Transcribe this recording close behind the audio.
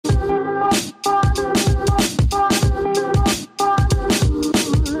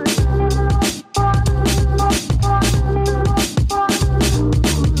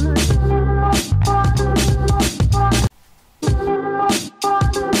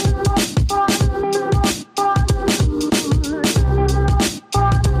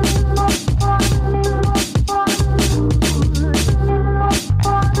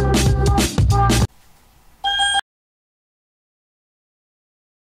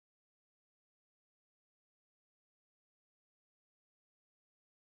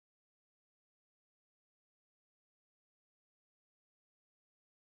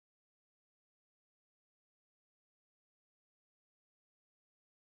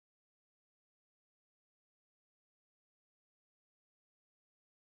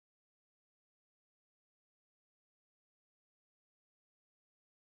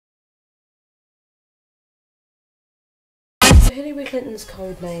Hillary Clinton's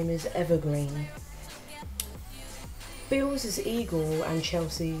code name is Evergreen. Bill's is Eagle and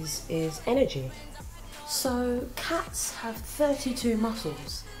Chelsea's is Energy. So cats have 32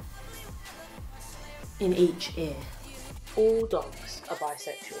 muscles in each ear. All dogs are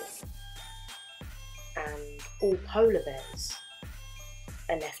bisexual. And all polar bears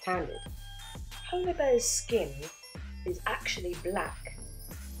are left-handed. Polar bears' skin is actually black,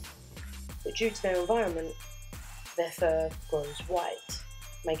 but due to their environment, their fur grows white,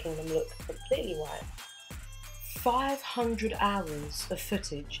 making them look completely white. 500 hours of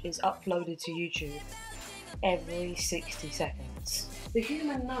footage is uploaded to YouTube every 60 seconds. The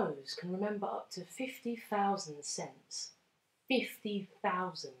human nose can remember up to 50,000 scents.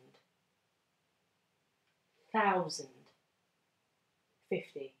 50,000.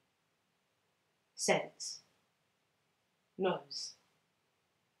 50 cents. Nose.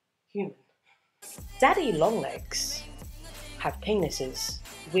 Human. Daddy longlegs have penises,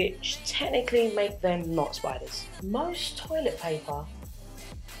 which technically make them not spiders. Most toilet paper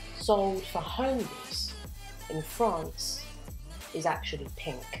sold for home use in France is actually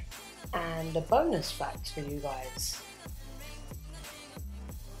pink. And a bonus fact for you guys.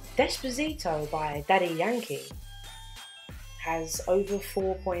 Despacito by Daddy Yankee has over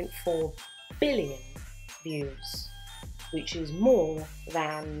 4.4 billion views, which is more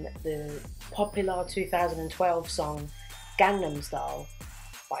than the popular 2012 song Gangnam Style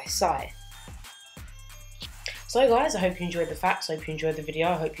by Psy. So guys, I hope you enjoyed the facts, I hope you enjoyed the video,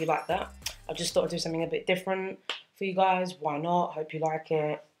 I hope you liked that. I just thought I'd do something a bit different for you guys, why not? Hope you like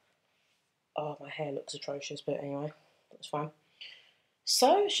it. Oh, my hair looks atrocious, but anyway, that's fine.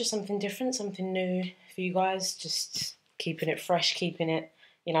 So, it's just something different, something new for you guys, just keeping it fresh, keeping it,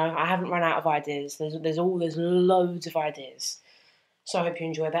 you know, I haven't run out of ideas, there's loads of ideas. So I hope you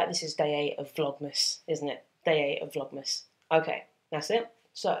enjoy that. This is day 8 of Vlogmas, isn't it? Day 8 of Vlogmas. Okay, that's it.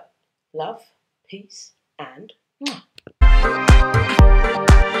 So, love, peace, and mwah.